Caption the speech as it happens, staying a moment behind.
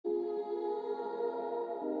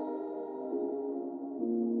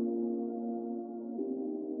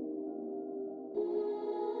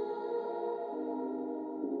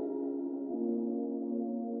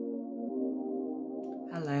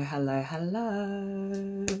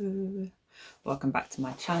Hello. Welcome back to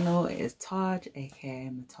my channel. It is Taj,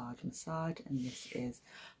 aka MahTaj Massage, and this is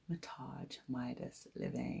MahTaj Midas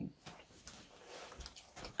Living.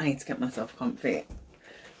 I need to get myself comfy.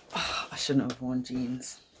 Oh, I shouldn't have worn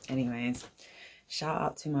jeans. Anyways, shout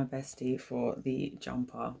out to my bestie for the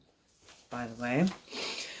jumper, by the way.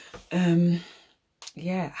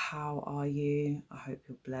 Yeah, how are you? I hope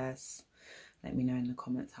you're blessed. Let me know in the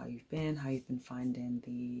comments how you've been finding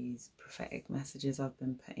these prophetic messages I've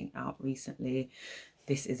been putting out recently.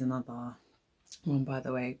 This is another one, by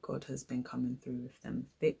the way. God has been coming through with them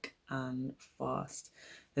thick and fast.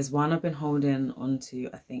 There's one I've been holding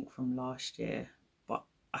onto, I think, from last year, but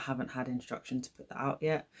I haven't had instruction to put that out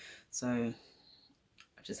yet. So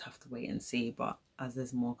I just have to wait and see. But as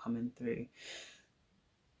there's more coming through,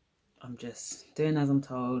 I'm just doing as I'm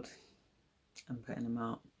told and putting them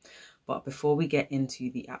out. But before we get into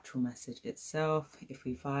the actual message itself, if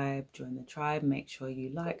we vibe, join the tribe, make sure you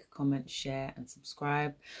like, comment, share and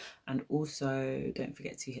subscribe. And also don't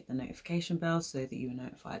forget to hit the notification bell so that you are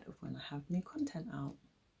notified of when I have new content out.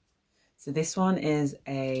 So this one is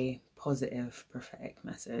a positive prophetic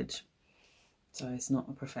message. So it's not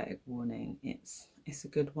a prophetic warning. It's a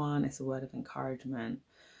good one. It's a word of encouragement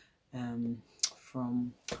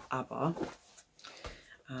from Abba.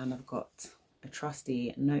 And I've got a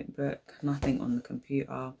trusty notebook, nothing on the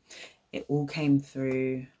computer. It all came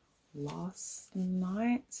through last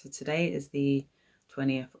night. So today is the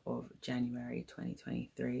 20th of January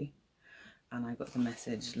 2023. And I got the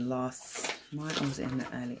message last night. I was in the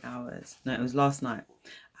early hours. No, it was last night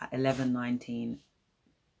at 11:19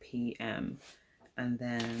 p.m. And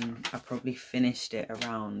then I probably finished it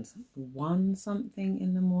around 1 something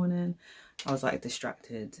in the morning. I was like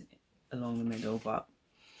distracted along the middle, but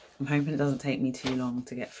I'm hoping it doesn't take me too long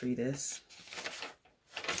to get through this.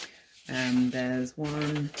 There's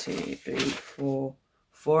 1, 2, 3,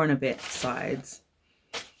 4 and a bit sides,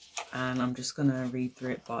 and I'm just gonna read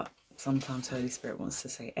through it, but sometimes Holy Spirit wants to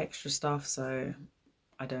say extra stuff, so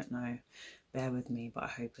I don't know. Bear with me, but I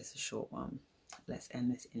hope it's a short one. Let's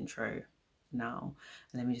end this intro now,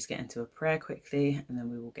 and let me just get into a prayer quickly, and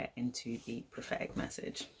then we will get into the prophetic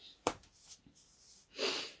message.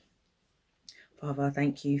 Father,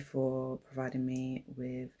 thank you for providing me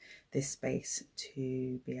with this space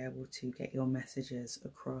to be able to get your messages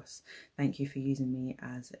across. Thank you for using me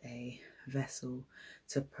as a vessel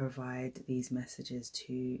to provide these messages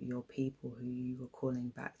to your people who you are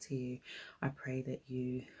calling back to you. I pray that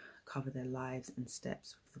you cover their lives and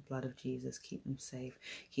steps with the blood of Jesus. Keep them safe.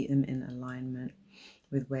 Keep them in alignment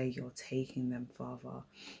with where you're taking them, Father,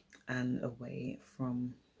 and away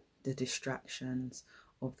from the distractions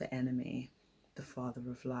of the enemy, the father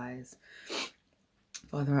of lies.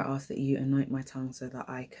 Father, I ask that you anoint my tongue so that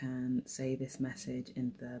I can say this message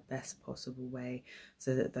in the best possible way,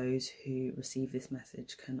 so that those who receive this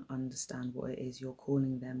message can understand what it is you're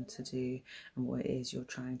calling them to do and what it is you're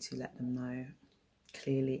trying to let them know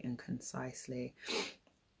clearly and concisely.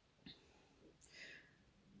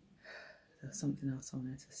 There's something else I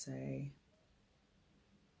wanted to say.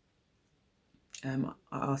 I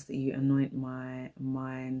ask that you anoint my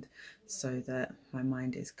mind so that my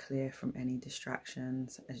mind is clear from any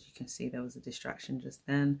distractions. As you can see, there was a distraction just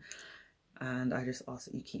then. And I just ask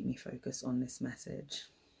that you keep me focused on this message.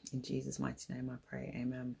 In Jesus' mighty name I pray,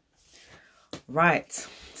 amen. Right,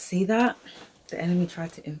 see that? The enemy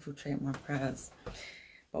tried to infiltrate my prayers,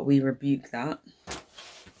 but we rebuke that.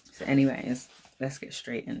 So anyways, let's get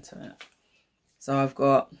straight into it. So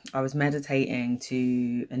I was meditating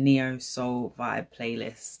to a neo soul vibe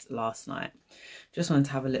playlist last night. Just wanted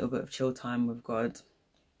to have a little bit of chill time with God.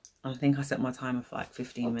 I think I set my timer for like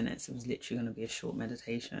 15 minutes. It was literally going to be a short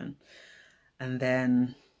meditation. And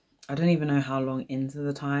then I don't even know how long into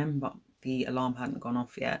the time, but the alarm hadn't gone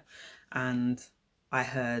off yet. And I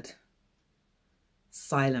heard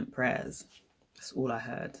silent prayers. That's all I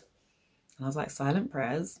heard. And I was like, silent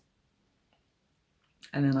prayers?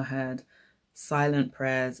 And then I heard, silent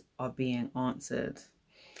prayers are being answered.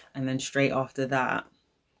 And then straight after that,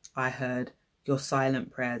 I heard, your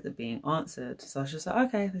silent prayers are being answered. So I was just like,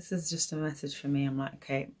 okay, this is just a message for me. I'm like,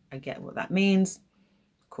 okay, I get what that means.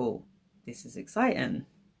 Cool. This is exciting.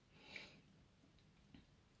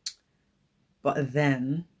 But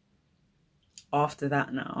then after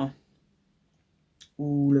that now,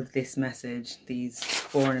 all of this message, these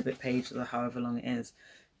 4 and a bit pages or however long it is,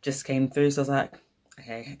 just came through. So I was like,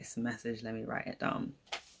 okay, it's a message, let me write it down.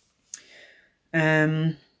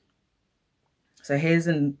 So here's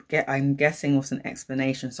I'm guessing was an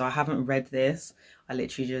explanation. So I haven't read this. I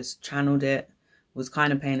literally just channeled it, was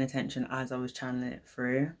kind of paying attention as I was channeling it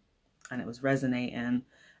through, and it was resonating.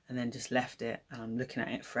 and then just left it, and I'm looking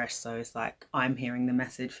at it fresh, so it's like I'm hearing the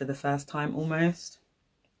message for the first time almost.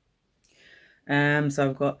 So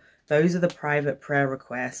I've got, those are the private prayer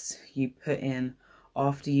requests you put in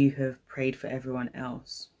after you have prayed for everyone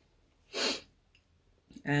else.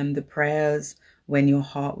 The prayers when your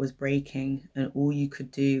heart was breaking and all you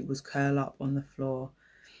could do was curl up on the floor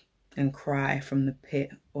and cry from the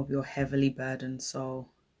pit of your heavily burdened soul.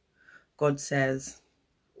 God says,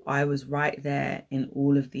 I was right there in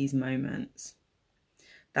all of these moments.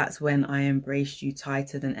 That's when I embraced you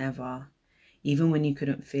tighter than ever. Even when you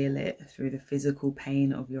couldn't feel it through the physical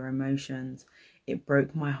pain of your emotions, it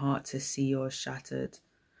broke my heart to see yours shattered.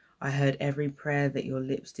 I heard every prayer that your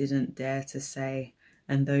lips didn't dare to say,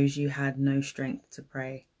 and those you had no strength to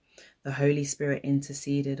pray. The Holy Spirit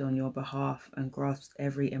interceded on your behalf and grasped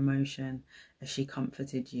every emotion as she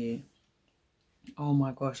comforted you. Oh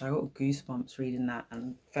my gosh, I got goosebumps reading that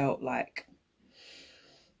and felt like,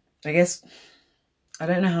 I guess, I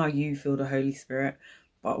don't know how you feel the Holy Spirit,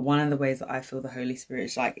 but one of the ways that I feel the Holy Spirit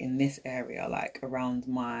is like in this area, like around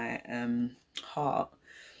my heart,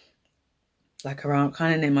 like around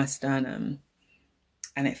kind of near my sternum,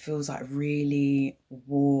 and it feels like really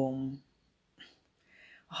warm.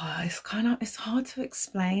 Oh, it's hard to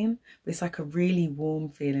explain, but it's like a really warm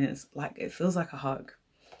feeling. It's like, it feels like a hug.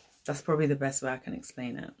 That's probably the best way I can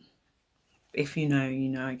explain it. If you know, you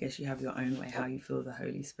know. I guess you have your own way how you feel the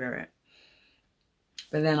Holy Spirit.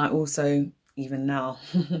 But then I also, even now,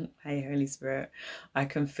 hey Holy Spirit, I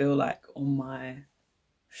can feel like on my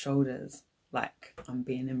shoulders, like I'm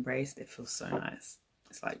being embraced. It feels so nice.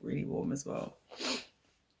 It's like really warm as well.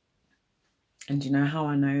 And do you know how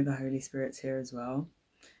I know the Holy Spirit's here as well?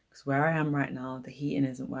 Because where I am right now, the heating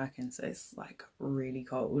isn't working, so it's like really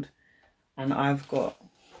cold. And I've got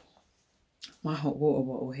my hot water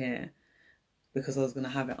bottle here because I was going to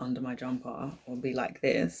have it under my jumper or be like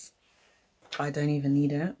this. I don't even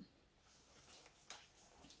need it.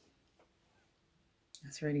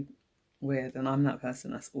 It's really weird, and I'm that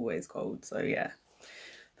person that's always cold. So yeah,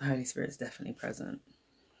 the Holy Spirit's definitely present.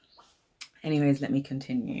 Anyways, let me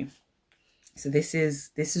continue. So this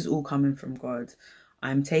is all coming from God.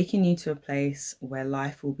 I'm taking you to a place where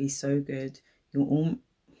life will be so good. You'll all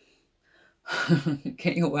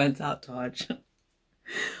get your words out, Taj.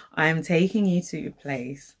 I am taking you to a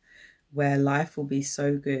place where life will be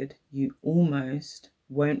so good you almost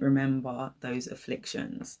won't remember those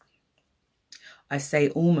afflictions. I say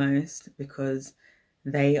almost because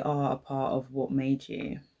they are a part of what made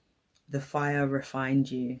you. The fire refined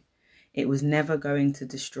you. It was never going to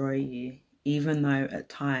destroy you, even though at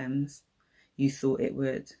times you thought it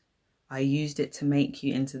would. I used it to make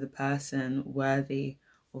you into the person worthy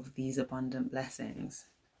of these abundant blessings.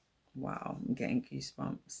 Wow, I'm getting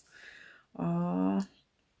goosebumps.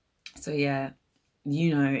 So yeah,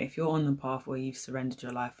 you know, if you're on the path where you've surrendered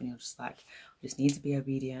your life and you're just like, I just need to be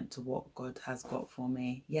obedient to what God has got for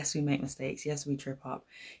me. Yes, we make mistakes. Yes, we trip up.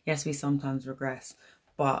 Yes, we sometimes regress.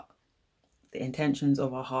 But the intentions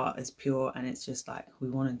of our heart is pure, and it's just like we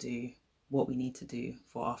want to do what we need to do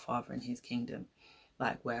for our Father and His kingdom.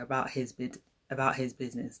 Like we're about His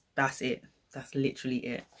business. That's it. That's literally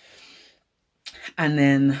it. And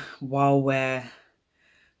then while we're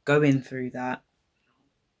going through that,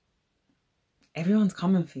 everyone's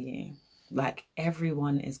coming for you. Like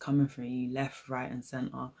everyone is coming for you, left, right, and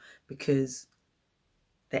center, because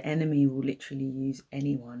the enemy will literally use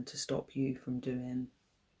anyone to stop you from doing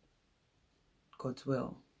God's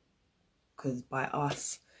will. Because by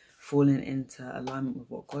us falling into alignment with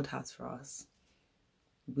what God has for us,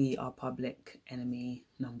 we are public enemy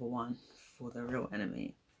number one for the real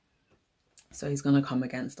enemy. So he's going to come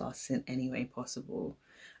against us in any way possible.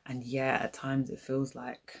 And yeah, at times it feels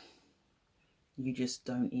like you just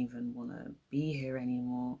don't even want to be here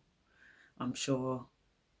anymore. I'm sure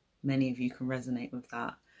many of you can resonate with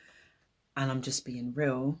that. And I'm just being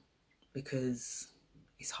real because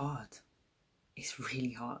it's hard. It's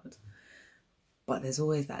really hard. But there's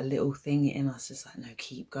always that little thing in us just like, no,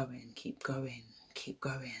 keep going, keep going, keep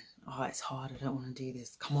going. Oh, it's hard. I don't want to do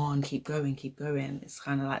this. Come on, keep going, keep going. It's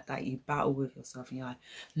kind of like that. You battle with yourself and you're like,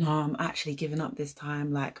 no, I'm actually giving up this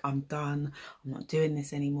time. Like, I'm done. I'm not doing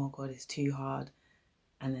this anymore. God, it's too hard.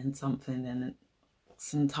 And then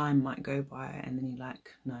some time might go by and then you're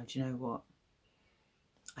like, no, do you know what?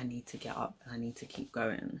 I need to get up and I need to keep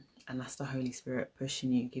going. And that's the Holy Spirit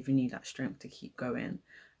pushing you, giving you that strength to keep going.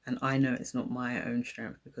 And I know it's not my own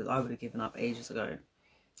strength because I would have given up ages ago.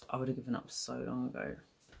 I would have given up so long ago.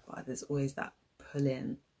 But there's always that pull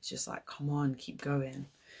in. It's just like, come on, keep going.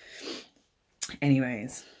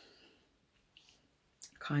 Anyways,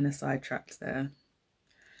 kind of sidetracked there.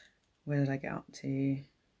 Where did I get up to?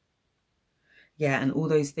 Yeah, and all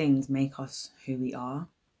those things make us who we are.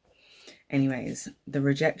 Anyways, the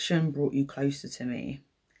rejection brought you closer to me.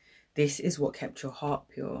 This is what kept your heart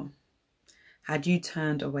pure. Had you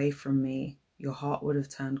turned away from me, your heart would have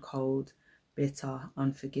turned cold, bitter,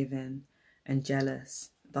 unforgiving, and jealous,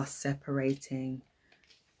 thus separating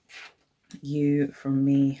you from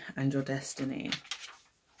me and your destiny.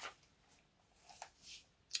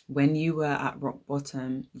 When you were at rock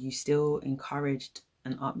bottom, you still encouraged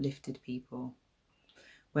and uplifted people.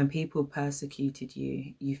 When people persecuted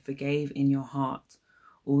you, you forgave in your heart,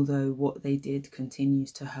 although what they did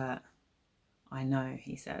continues to hurt. I know,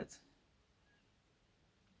 he said.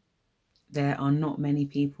 There are not many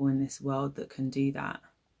people in this world that can do that.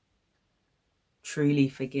 Truly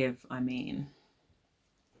forgive, I mean.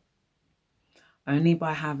 Only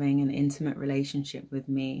by having an intimate relationship with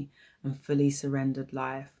me and fully surrendered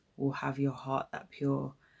life will have your heart that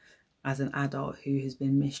pure as an adult who has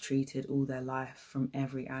been mistreated all their life from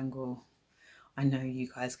every angle. I know you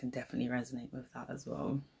guys can definitely resonate with that as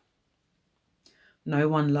well. No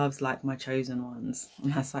one loves like my chosen ones.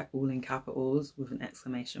 And that's like all in capitals with an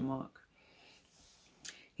exclamation mark.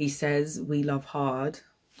 He says we love hard.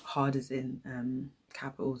 Hard is in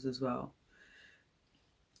capitals as well.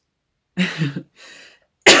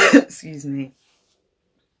 Excuse me.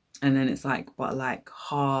 And then it's like, but like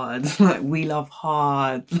hard. Like we love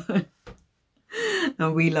hard.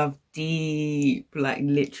 And we love deep. Like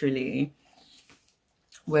literally.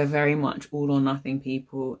 We're very much all or nothing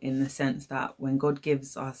people in the sense that when God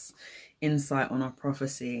gives us insight on our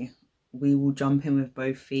prophecy, we will jump in with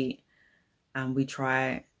both feet and we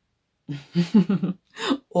try.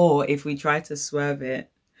 Or if we try to swerve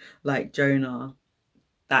it like Jonah,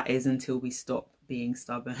 that is until we stop being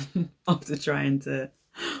stubborn after trying to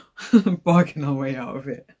bargain our way out of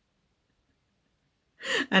it.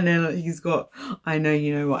 And then he's got, I know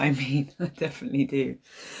you know what I mean. I definitely do.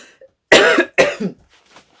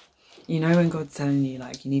 You know when God's telling you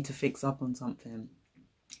like you need to fix up on something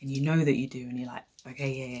and you know that you do and you're like,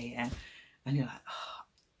 okay, yeah. And you're like, oh,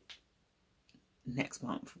 next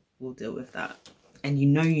month we'll deal with that. And you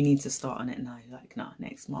know you need to start on it now. You're like, nah,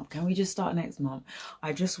 next month. Can we just start next month?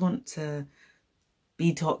 I just want to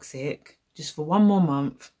be toxic just for one more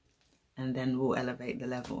month and then we'll elevate the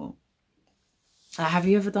level. Have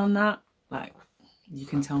you ever done that? Like, you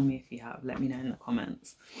can tell me if you have. Let me know in the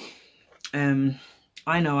comments.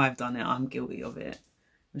 I know I've done it. I'm guilty of it.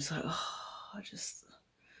 It's like, oh, I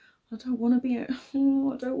don't want to be, I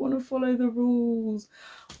don't want to follow the rules.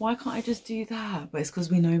 Why can't I just do that? But it's because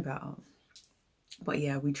we know better. But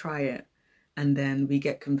yeah, we try it and then we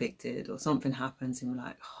get convicted or something happens and we're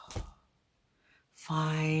like, oh,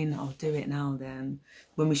 fine, I'll do it now then.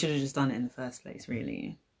 When we should have just done it in the first place,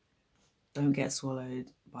 really. Don't get swallowed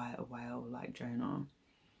by a whale like Jonah.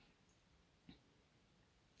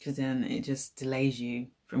 Because then it just delays you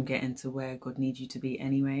from getting to where God needs you to be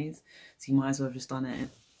anyways. So you might as well have just done it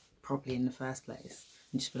properly in the first place.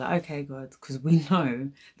 And just be like, okay, God, because we know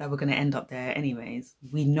that we're going to end up there anyways.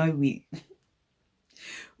 We know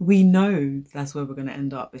we know that's where we're going to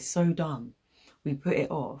end up. It's so dumb. We put it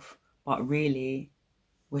off, but really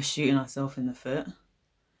we're shooting ourselves in the foot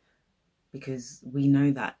because we know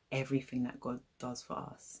that everything that God does for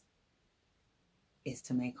us is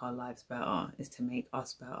to make our lives better, is to make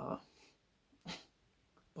us better.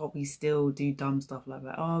 But we still do dumb stuff like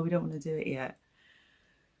that. Oh, we don't want to do it yet.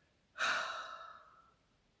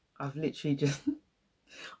 I've literally just...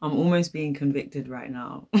 I'm almost being convicted right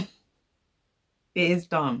now. It is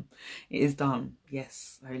dumb. It is dumb.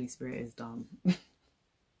 Yes, Holy Spirit is dumb.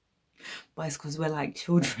 But it's because we're like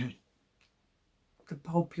children. The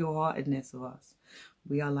whole pure-heartedness of us.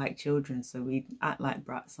 We are like children, so we act like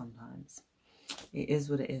brats sometimes. It is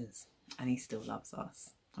what it is. And he still loves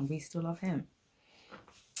us. And we still love him.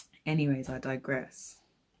 Anyways, I digress.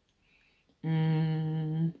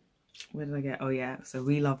 Where did I get? Oh, yeah. So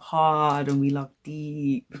we love hard and we love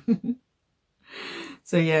deep.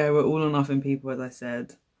 So, yeah, we're all or nothing people, as I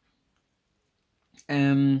said.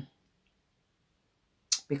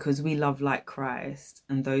 Because we love like Christ.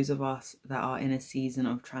 And those of us that are in a season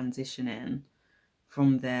of transitioning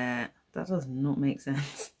from there... That does not make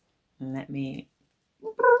sense. Let me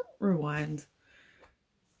rewind.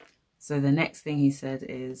 So the next thing he said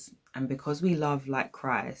is, and because we love like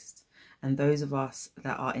Christ, and those of us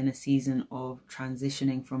that are in a season of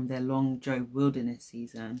transitioning from their long Job wilderness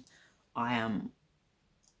season, I am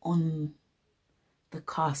on the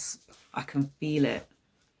cusp. I can feel it.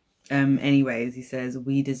 Anyways, he says,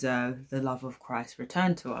 we deserve the love of Christ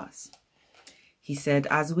returned to us. He said,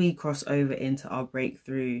 as we cross over into our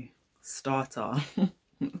breakthrough starter,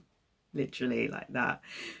 literally like that,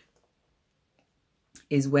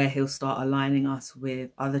 is where he'll start aligning us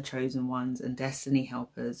with other chosen ones and destiny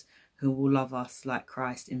helpers who will love us like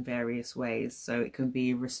Christ in various ways. So it can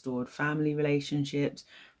be restored family relationships,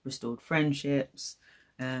 restored friendships,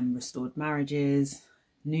 restored marriages,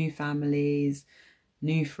 new families,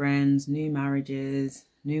 new friends, new marriages,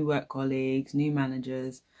 new work colleagues, new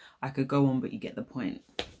managers. I could go on, but you get the point.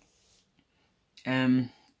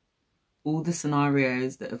 All the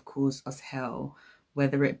scenarios that have caused us hell,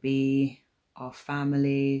 whether it be our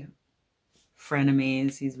family,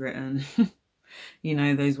 frenemies, he's written, you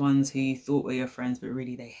know, those ones who you thought were your friends, but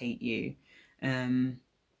really they hate you.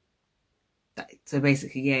 So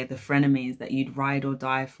basically, yeah, the frenemies that you'd ride or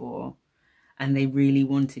die for, and they really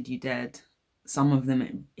wanted you dead. Some of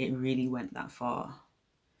them, it really went that far.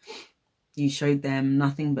 You showed them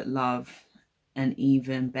nothing but love and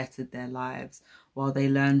even bettered their lives. While they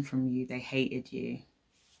learned from you, they hated you.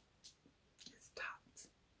 It's tapped.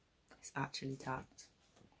 It's actually tapped.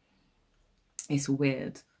 It's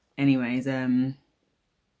weird. Anyways,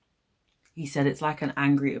 he said it's like an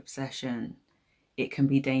angry obsession. It can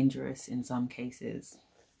be dangerous in some cases.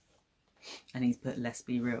 And he's put, let's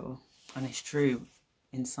be real. And it's true.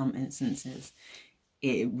 In some instances,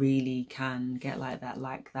 it really can get like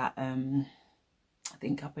that. I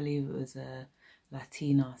believe it was a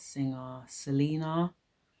Latina singer, Selena.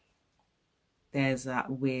 There's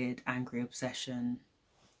that weird angry obsession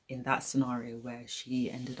in that scenario where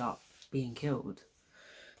she ended up being killed.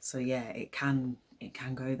 So yeah, it can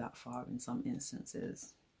go that far in some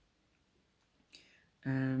instances.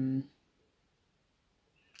 Because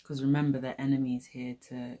remember, the enemy's here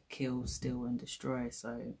to kill, steal and destroy,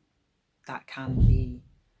 so that can be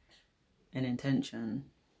an intention.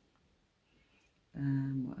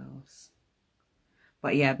 What else?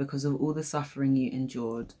 But yeah, because of all the suffering you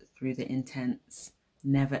endured through the intense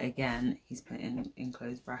never again, he's put in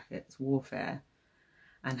closed brackets, warfare,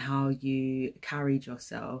 and how you carried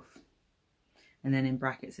yourself, and then in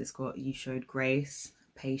brackets it's got, you showed grace,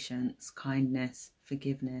 patience, kindness,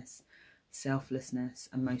 forgiveness, selflessness,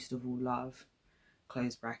 and most of all love,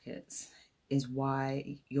 close brackets, is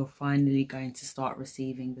why you're finally going to start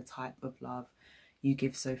receiving the type of love you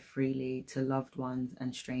give so freely to loved ones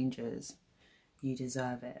and strangers. You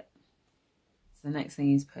deserve it. So the next thing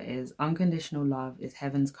he's put is, unconditional love is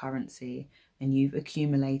heaven's currency, and you've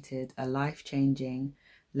accumulated a life-changing,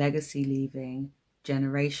 legacy-leaving,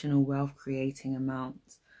 generational wealth-creating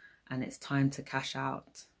amount, and it's time to cash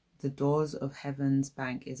out. The doors of heaven's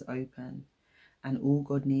bank is open, and all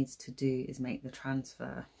God needs to do is make the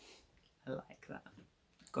transfer. I like that.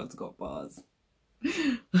 God's got bars.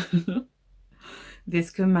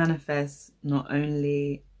 This can manifest not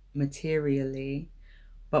only materially,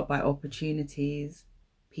 but by opportunities,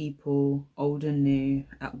 people, old and new,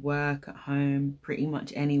 at work, at home, pretty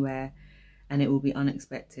much anywhere, and it will be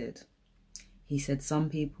unexpected. He said some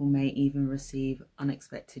people may even receive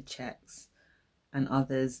unexpected checks, and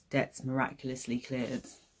others debts miraculously cleared.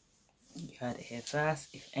 You heard it here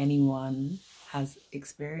first. If anyone has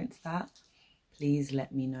experienced that, please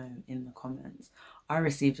let me know in the comments. I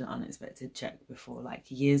received an unexpected check before, like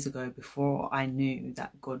years ago, before I knew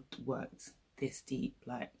that God worked this deep,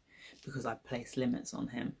 like, because I placed limits on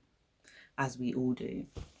him, as we all do.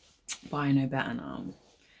 But I know better now.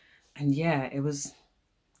 And yeah, it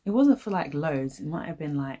wasn't for like loads. It might have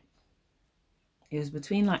been like, it was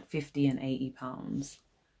between like 50 and 80 pounds.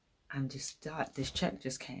 And just this check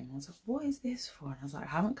just came. I was like, what is this for? And I was like,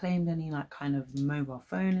 I haven't claimed any like kind of mobile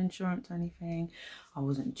phone insurance or anything. I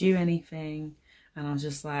wasn't due anything. And I was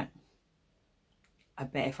just like, I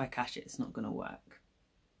bet if I cash it, it's not going to work.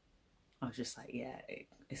 I was just like, yeah,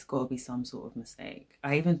 it's got to be some sort of mistake.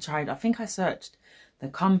 I even tried, I think I searched the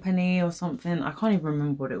company or something. I can't even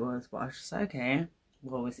remember what it was, but I was just like, okay,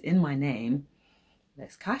 well, it's in my name.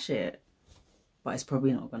 Let's cash it. But it's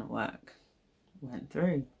probably not going to work. Went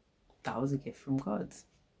through. That was a gift from God.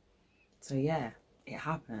 So yeah, it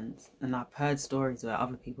happens. And I've heard stories where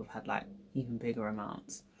other people have had like even bigger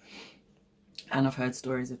amounts. And I've heard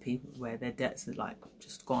stories of people where their debts are like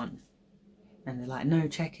just gone. And they're like, no,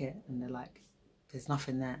 check it. And they're like, there's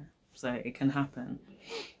nothing there. So it can happen.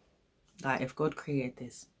 Like, if God created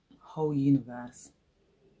this whole universe,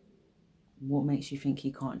 what makes you think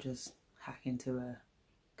he can't just hack into a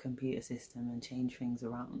computer system and change things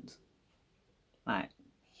around? Like,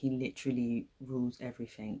 he literally rules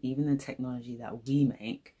everything. Even the technology that we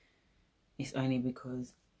make, it's only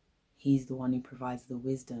because he's the one who provides the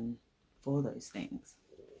wisdom for those things.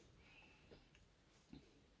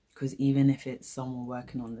 Because even if it's someone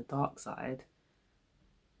working on the dark side,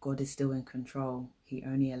 God is still in control. He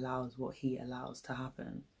only allows what he allows to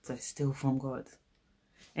happen. So it's still from God.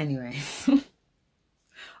 Anyway,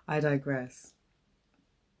 I digress.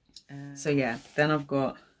 So yeah, then I've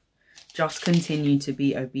got, just continue to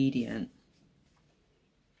be obedient.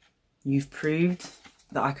 You've proved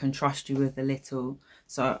that I can trust you with a little,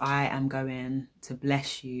 so I am going to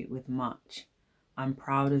bless you with much. I'm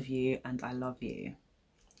proud of you and I love you.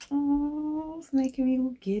 Oh, it's making me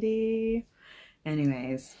all giddy.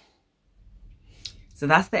 Anyways, so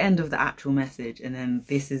that's the end of the actual message, and then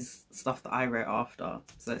this is stuff that I wrote after.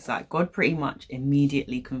 So it's like, God pretty much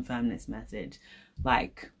immediately confirmed this message.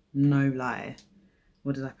 Like, no lie.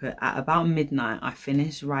 What did I put? At about midnight, I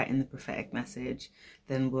finished writing the prophetic message,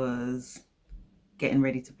 then was getting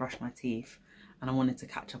ready to brush my teeth, and I wanted to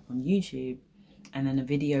catch up on YouTube. And then a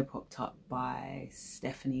video popped up by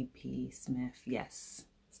Stephanie P. Smith. Yes,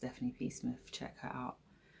 Stephanie P. Smith. Check her out.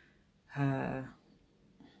 Her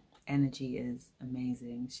energy is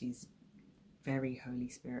amazing. She's very Holy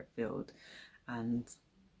Spirit filled, and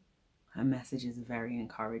her messages are very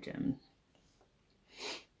encouraging.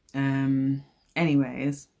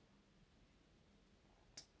 Anyways,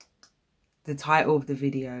 the title of the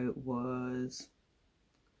video was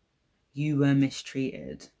 "You Were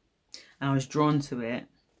Mistreated," and I was drawn to it,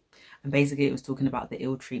 and basically it was talking about the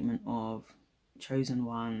ill treatment of chosen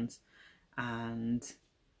ones and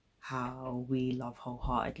how we love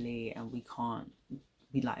wholeheartedly and we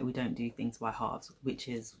don't do things by halves, which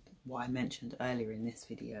is what I mentioned earlier in this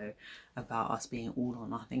video about us being all or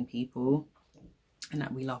nothing people, and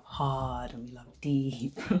that we love hard and we love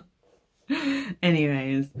deep.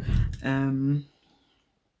 Anyways, oh,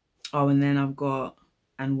 and then I've got,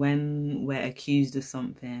 and when we're accused of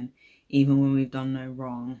something, even when we've done no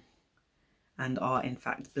wrong and are in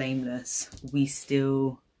fact blameless, we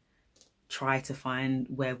still try to find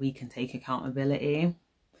where we can take accountability.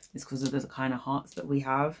 It's because of the kind of hearts that we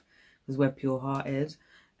have, because we're pure-hearted.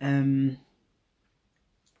 Pure,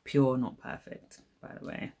 not perfect, by the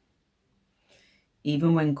way.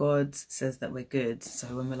 Even when God says that we're good, so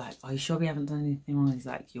when we're like, are you sure we haven't done anything wrong? He's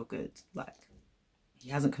like, you're good. Like,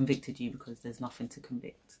 he hasn't convicted you because there's nothing to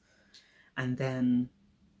convict. And then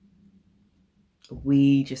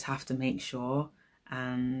we just have to make sure,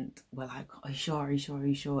 and we're like, are you sure, are you sure, are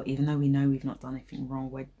you sure? Even though we know we've not done anything wrong,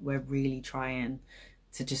 we're really trying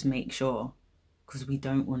to just make sure, because we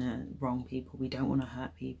don't want to wrong people, we don't want to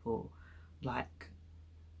hurt people. Like,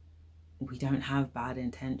 we don't have bad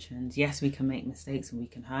intentions. Yes, we can make mistakes and we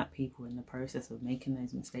can hurt people in the process of making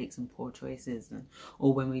those mistakes and poor choices,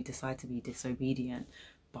 or when we decide to be disobedient.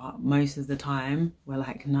 But most of the time, we're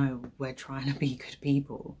like, no, we're trying to be good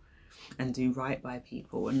people and do right by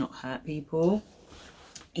people and not hurt people.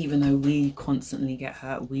 Even though we constantly get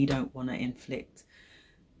hurt, we don't want to inflict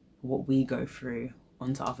what we go through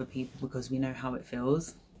onto other people because we know how it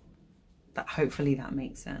feels. That hopefully that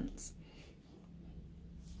makes sense.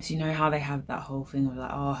 So you know how they have that whole thing of like,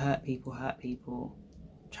 oh, hurt people, hurt people.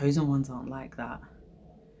 Chosen ones aren't like that.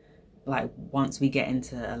 Like, once we get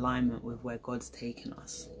into alignment with where God's taken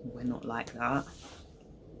us, we're not like that.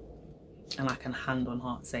 And I can hand on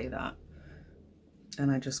heart say that. And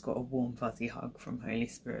I just got a warm fuzzy hug from Holy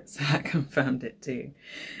Spirit, so that confirmed it too.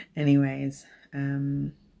 Anyways,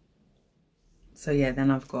 so yeah, then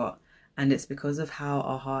I've got, and it's because of how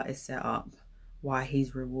our heart is set up, why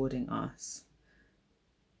he's rewarding us.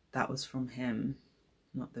 That was from him,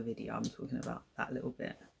 not the video. I'm talking about that little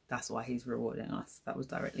bit. That's why he's rewarding us. That was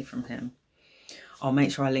directly from him. I'll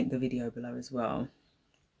make sure I link the video below as well.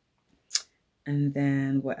 And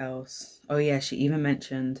then what else? Oh yeah, she even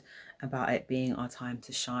mentioned about it being our time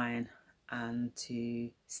to shine and to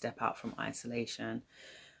step out from isolation.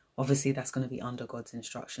 Obviously, that's going to be under God's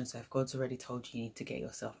instruction. So if God's already told you, you need to get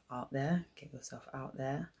yourself out there, get yourself out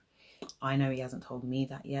there. I know he hasn't told me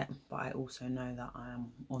that yet, but I also know that I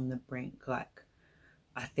am on the brink. Like,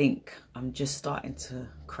 I think I'm just starting to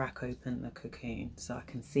crack open the cocoon, so I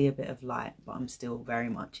can see a bit of light, but I'm still very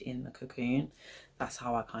much in the cocoon. That's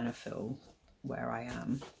how I kind of feel where I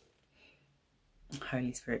am.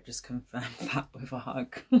 Holy Spirit just confirmed that with a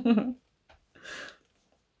hug.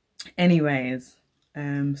 Anyways,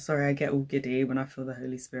 sorry I get all giddy when I feel the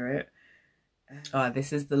Holy Spirit.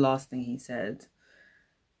 This is the last thing he said.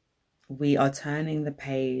 We are turning the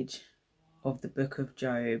page of the book of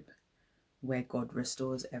Job where God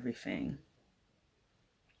restores everything.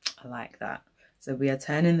 I like that. So we are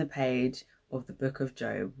turning the page of the book of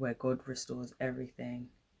Job where God restores everything.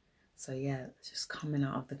 So yeah, just coming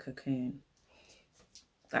out of the cocoon.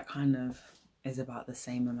 That kind of is about the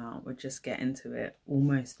same amount. We're just getting to it.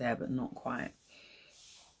 Almost there, but not quite.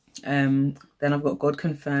 Then I've got God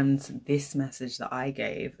confirmed this message that I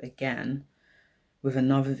gave again with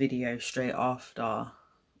another video straight after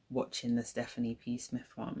watching the Stephanie P.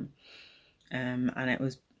 Smith one. And it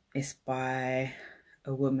was It's by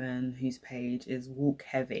a woman whose page is Walk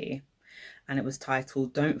Heavy, and it was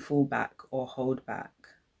titled Don't Fall Back or Hold Back.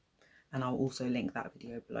 And I'll also link that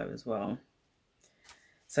video below as well.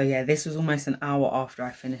 So yeah, this was almost an hour after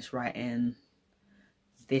I finished writing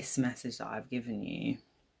this message that I've given you,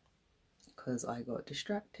 because I got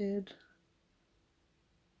distracted,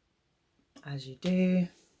 as you do.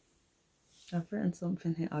 I've written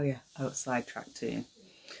something here. Oh yeah, I got sidetracked too.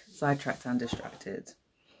 Sidetracked and distracted.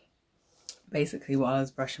 Basically, while I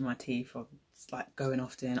was brushing my teeth, I was like going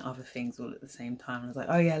off doing other things all at the same time. I was like,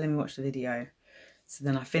 oh yeah, let me watch the video. So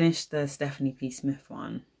then I finished the Stephanie P. Smith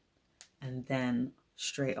one, and then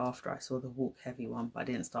straight after I saw the Walk Heavy one, but I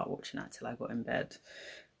didn't start watching that till I got in bed.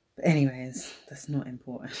 But anyways, that's not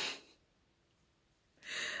important.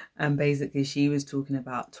 And basically she was talking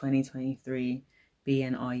about 2023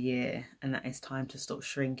 being our year, and that it's time to stop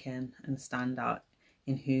shrinking and stand out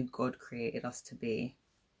in who God created us to be.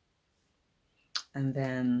 And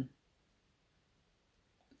then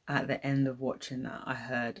at the end of watching that, I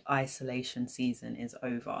heard isolation season is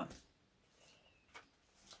over.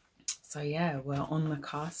 So yeah, we're on the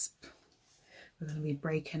cusp. We're going to be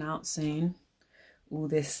breaking out soon. All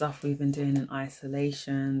this stuff we've been doing in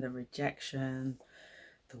isolation, the rejection,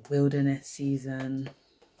 the wilderness season,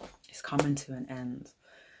 is coming to an end.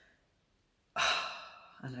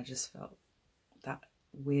 And I just felt that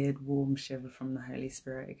weird warm shiver from the Holy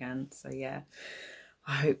Spirit again. So yeah,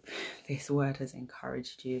 I hope this word has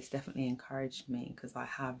encouraged you. It's definitely encouraged me, because I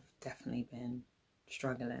have definitely been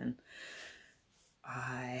struggling.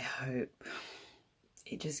 I hope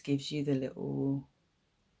it just gives you the little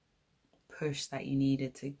push that you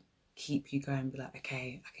needed to keep you going, be like,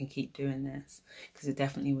 okay, I can keep doing this, because it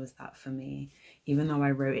definitely was that for me. Even though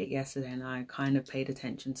I wrote it yesterday and I kind of paid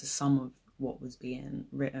attention to some of what was being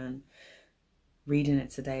written, reading it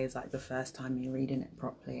today is like the first time you're reading it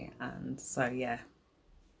properly. And so yeah,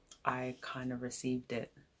 I kind of received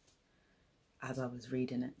it as I was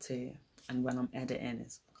reading it too. And when I'm editing,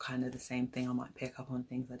 it's kind of the same thing. I might pick up on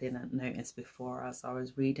things I didn't notice before as I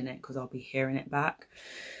was reading it, because I'll be hearing it back.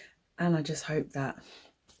 And I just hope that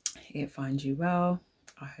it finds you well.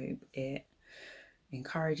 I hope it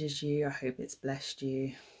encourages you. I hope it's blessed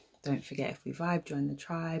you. Don't forget, if we vibe, join the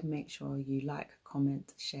tribe. Make sure you like,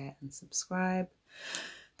 comment, share and subscribe.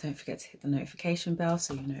 Don't forget to hit the notification bell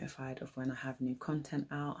so you're notified of when I have new content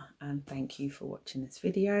out. And thank you for watching this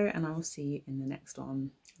video, and I will see you in the next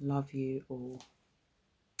one. Love you all.